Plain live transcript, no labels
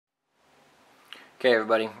Okay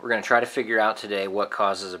everybody, we're going to try to figure out today what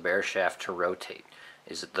causes a Bareshaft to rotate.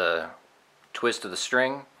 Is it the twist of the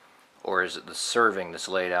string, or is it the serving that's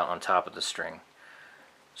laid out on top of the string?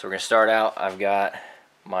 So we're going to start out. I've got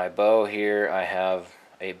my bow here. I have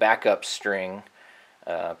a backup string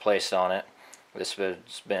placed on it. This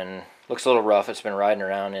has been, looks a little rough. It's been riding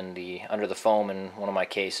around in under the foam in one of my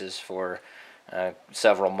cases for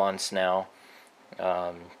several months now.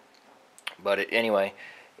 Anyway,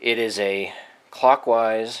 it is a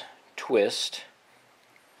clockwise twist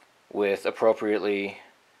with appropriately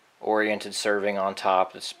oriented serving on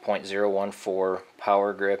top. It's .014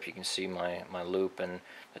 power grip. You can see my loop and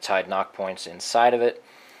the tied knock points inside of it.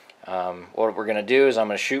 What we're going to do is I'm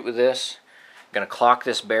going to shoot with this. I'm going to clock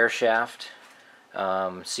this Bareshaft,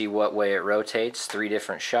 see what way it rotates. 3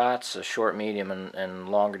 different shots, a short, medium, and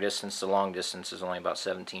longer distance. The long distance is only about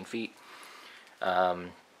 17 feet.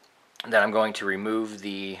 Then I'm going to remove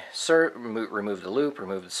the loop,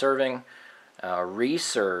 remove the serving,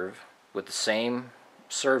 reserve with the same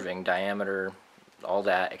serving, diameter, all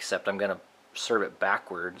that, except I'm going to serve it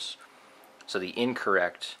backwards, so the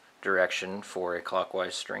incorrect direction for a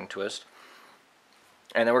clockwise string twist.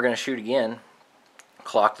 And then we're going to shoot again,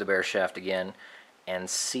 clock the Bareshaft again, and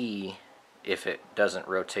see if it doesn't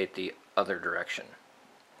rotate the other direction.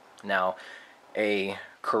 Now, a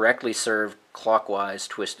correctly served clockwise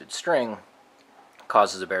twisted string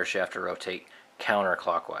causes the Bareshaft to rotate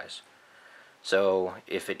counterclockwise. So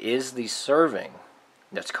if it is the serving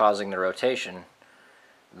that's causing the rotation,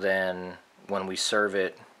 then when we serve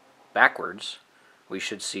it backwards, we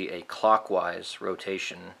should see a clockwise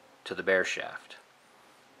rotation to the Bareshaft.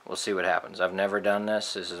 We'll see what happens. I've never done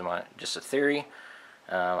this. This is just a theory.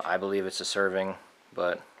 I believe it's a serving,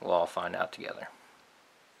 but we'll all find out together.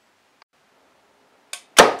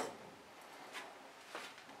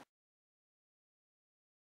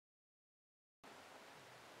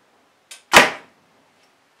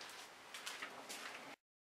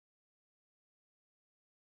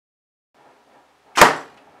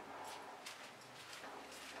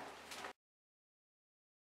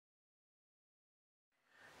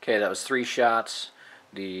 Okay, that was 3 shots.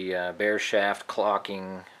 The Bareshaft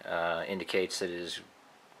clocking indicates that it is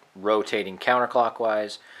rotating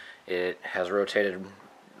counterclockwise. It has rotated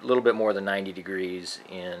a little bit more than 90 degrees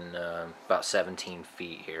in about 17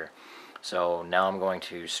 feet here. So now I'm going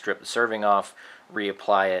to strip the serving off,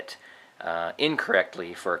 reapply it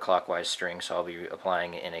incorrectly for a clockwise string, so I'll be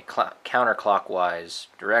applying it in a counterclockwise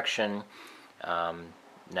direction.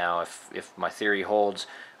 Now, if my theory holds,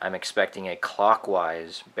 I'm expecting a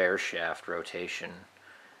clockwise Bareshaft rotation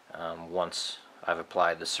once I've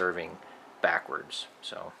applied the serving backwards.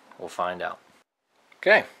 So we'll find out.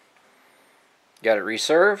 Okay, got it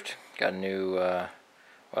reserved. Got a new,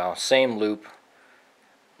 well, same loop,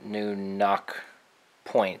 new knock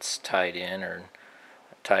points tied in, or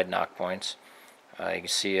tied knock points. You can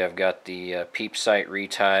see I've got the peep sight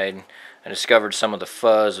retied. I discovered some of the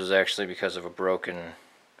fuzz was actually because of a broken,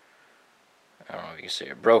 I don't know if you can see,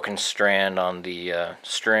 a broken strand on the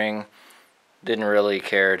string. Didn't really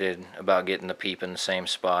care about getting the peep in the same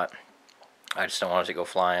spot. I just don't want it to go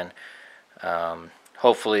flying.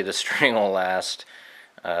 Hopefully the string will last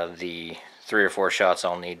the 3 or 4 shots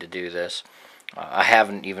I'll need to do this. I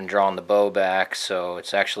haven't even drawn the bow back, so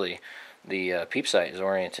it's actually, the peep sight is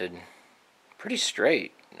oriented pretty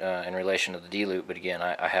straight in relation to the D-loop, but again,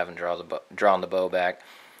 I haven't drawn the bow back.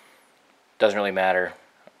 Doesn't really matter.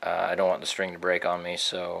 I don't want the string to break on me,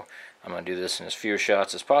 so I'm going to do this in as few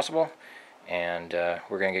shots as possible, and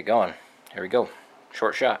we're going to get going. Here we go.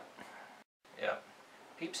 Short shot. Yeah,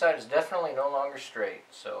 peep sight is definitely no longer straight,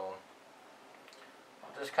 so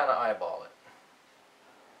I'll just kind of eyeball it.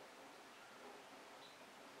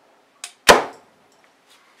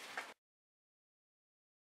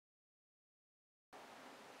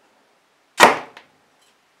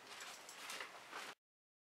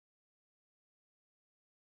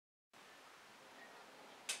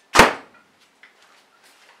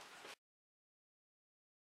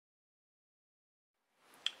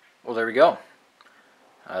 Well, there we go.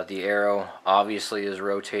 The arrow obviously is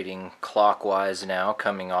rotating clockwise now,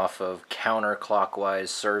 coming off of counterclockwise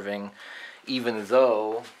serving, even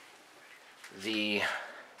though the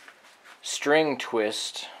string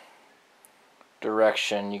twist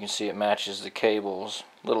direction, you can see it matches the cables.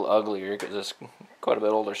 A little uglier because it's quite a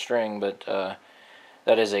bit older string, but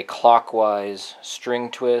that is a clockwise string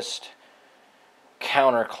twist,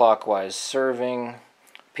 counterclockwise serving.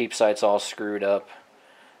 Peep sight's all screwed up.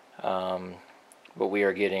 But we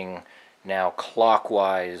are getting now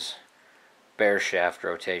clockwise Bareshaft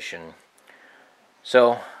rotation.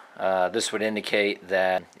 So this would indicate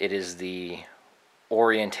that it is the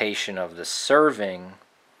orientation of the serving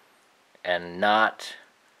and not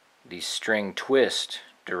the string twist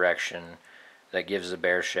direction that gives the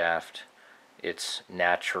Bareshaft its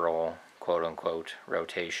natural quote-unquote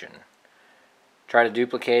rotation. Try to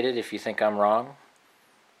duplicate it if you think I'm wrong.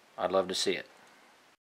 I'd love to see it.